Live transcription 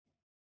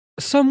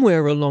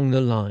Somewhere along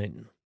the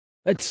line,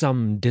 at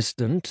some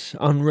distant,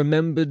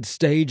 unremembered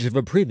stage of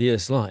a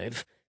previous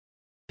life,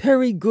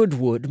 Perry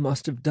Goodwood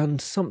must have done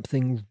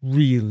something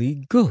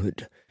really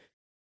good.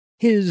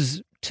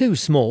 His too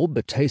small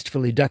but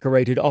tastefully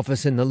decorated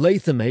office in the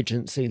Latham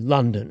Agency,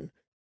 London,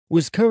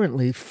 was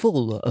currently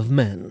full of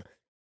men.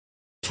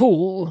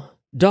 Tall,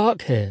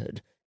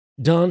 dark-haired,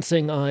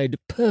 dancing-eyed,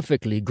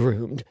 perfectly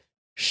groomed,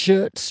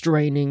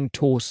 shirt-straining,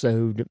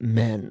 torsoed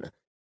men.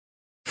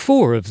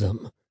 4 of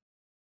them.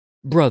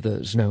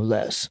 Brothers, no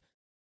less.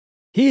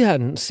 He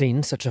hadn't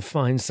seen such a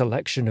fine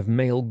selection of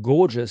male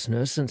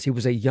gorgeousness since he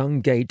was a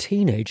young gay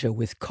teenager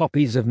with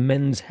copies of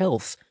Men's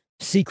Health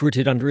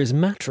secreted under his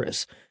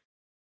mattress.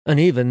 And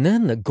even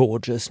then the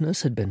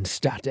gorgeousness had been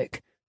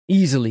static,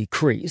 easily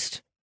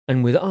creased,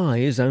 and with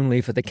eyes only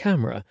for the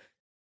camera.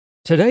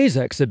 Today's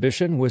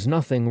exhibition was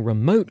nothing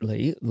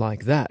remotely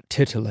like that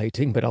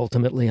titillating but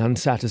ultimately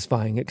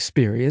unsatisfying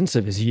experience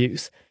of his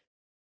youth.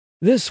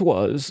 This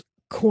was,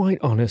 quite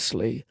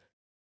honestly,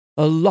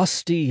 a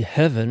lusty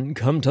heaven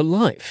come to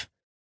life.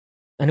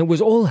 And it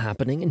was all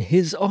happening in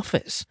his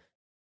office.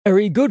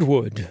 Perry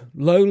Goodwood,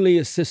 lowly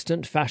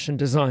assistant fashion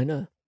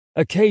designer,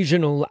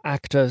 occasional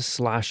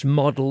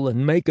actor/model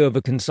and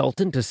makeover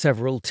consultant to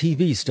several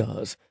TV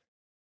stars.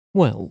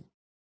 Well,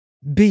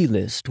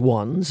 B-list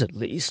ones, at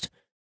least.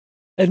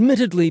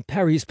 Admittedly,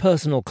 Perry's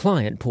personal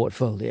client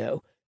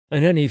portfolio,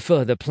 and any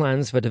further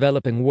plans for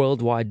developing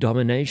worldwide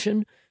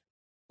domination,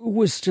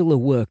 was still a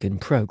work in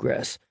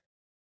progress.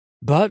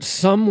 But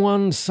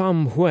someone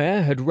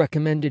somewhere had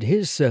recommended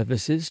his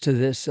services to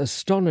this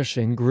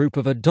astonishing group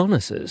of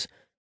Adonises.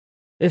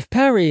 If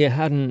Perry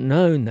hadn't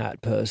known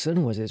that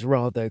person was his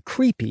rather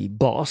creepy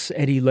boss,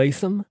 Eddie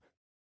Latham,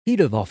 he'd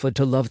have offered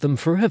to love them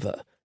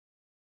forever.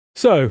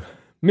 "So,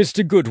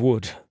 Mr.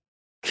 Goodwood,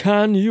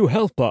 can you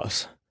help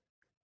us?"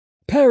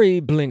 Perry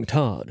blinked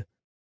hard.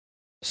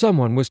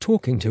 Someone was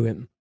talking to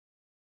him.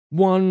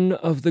 One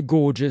of the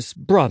gorgeous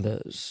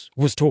brothers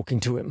was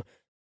talking to him.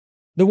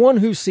 The one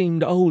who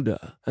seemed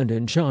older and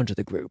in charge of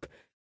the group.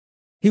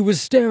 He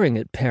was staring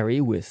at Perry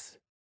with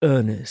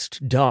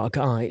earnest, dark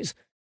eyes.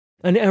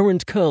 An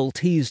errant curl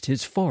teased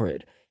his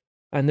forehead,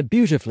 and the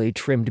beautifully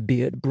trimmed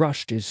beard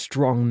brushed his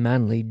strong,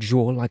 manly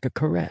jaw like a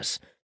caress.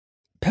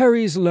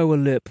 Perry's lower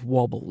lip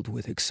wobbled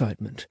with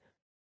excitement.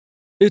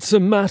 "It's a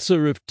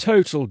matter of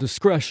total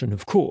discretion,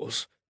 of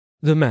course,"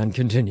 the man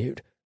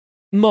continued.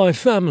 "My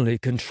family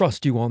can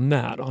trust you on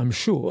that, I'm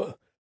sure."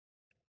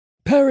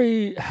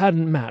 Perry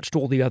hadn't matched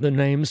all the other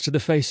names to the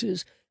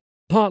faces,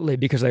 partly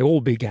because they all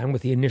began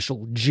with the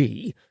initial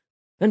G,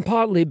 and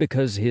partly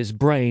because his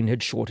brain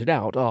had shorted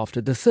out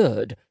after the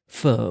third,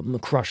 firm,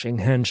 crushing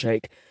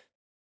handshake.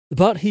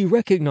 But he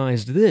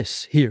recognized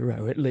this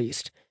hero, at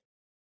least.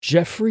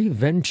 Geoffrey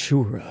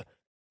Ventura,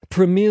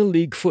 Premier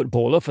League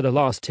footballer for the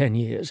last 10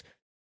 years,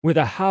 with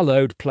a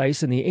hallowed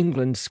place in the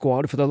England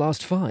squad for the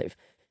last 5.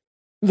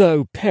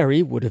 Though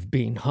Perry would have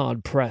been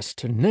hard-pressed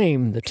to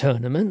name the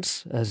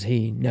tournaments, as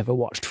he never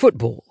watched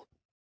football.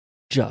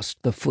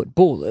 Just the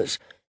footballers.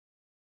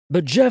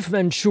 But Jeff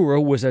Ventura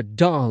was a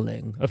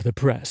darling of the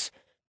press,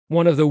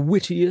 one of the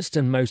wittiest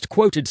and most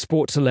quoted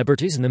sports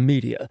celebrities in the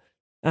media,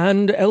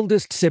 and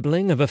eldest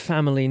sibling of a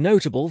family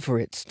notable for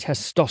its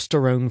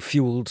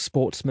testosterone-fueled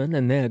sportsmen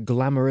and their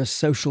glamorous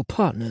social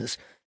partners.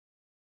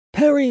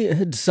 Perry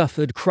had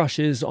suffered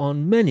crushes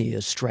on many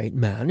a straight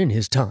man in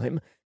his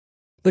time,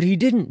 but he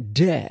didn't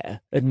dare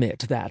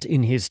admit that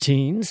in his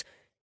teens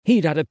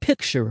he'd had a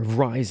picture of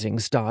rising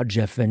star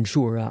Jeff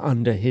Ventura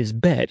under his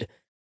bed.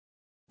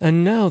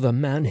 And now the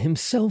man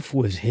himself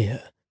was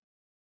here.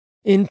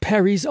 In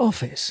Perry's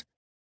office.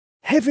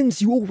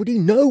 Heavens, you already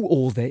know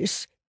all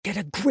this. Get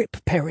a grip,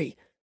 Perry.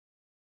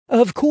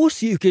 "Of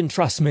course you can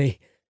trust me,"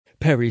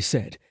 Perry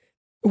said.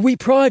 "We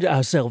pride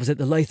ourselves at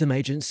the Latham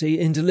Agency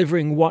in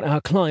delivering what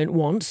our client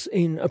wants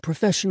in a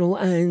professional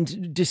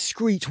and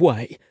discreet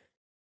way."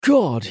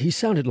 God, he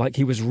sounded like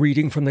he was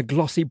reading from the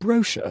glossy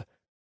brochure.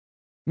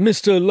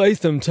 "Mr.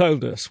 Latham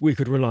told us we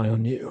could rely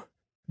on you,"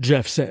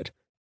 Jeff said.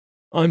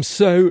 "I'm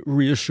so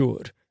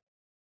reassured."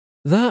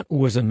 That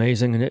was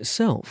amazing in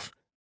itself.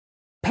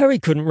 Perry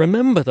couldn't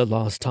remember the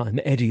last time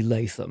Eddie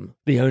Latham,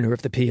 the owner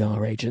of the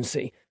PR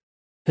agency,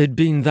 had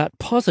been that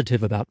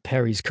positive about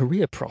Perry's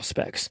career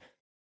prospects.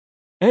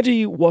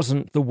 Eddie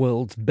wasn't the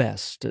world's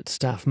best at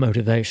staff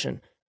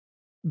motivation,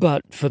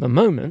 but for the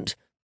moment,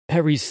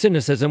 Perry's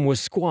cynicism was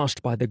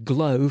squashed by the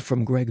glow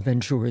from Greg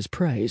Ventura's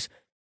praise.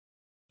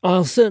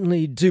 "I'll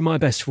certainly do my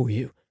best for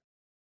you.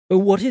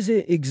 What is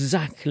it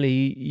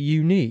exactly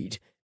you need?"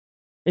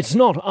 "It's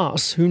not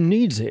us who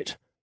needs it,"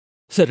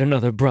 said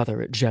another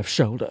brother at Jeff's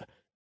shoulder.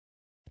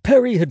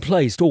 Perry had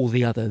placed all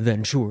the other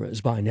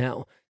Venturas by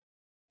now.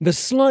 The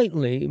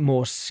slightly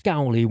more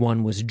scowly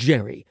one was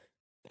Jerry,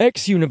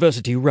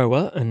 ex-university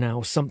rower and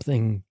now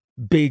something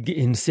big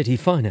in city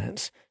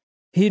finance.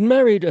 He'd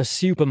married a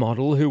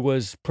supermodel who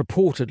was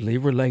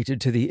purportedly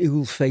related to the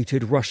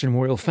ill-fated Russian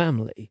royal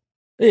family,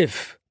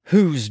 if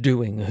Who's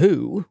Doing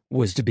Who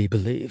was to be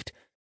believed.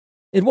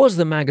 It was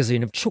the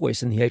magazine of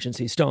choice in the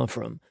agency staff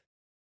room,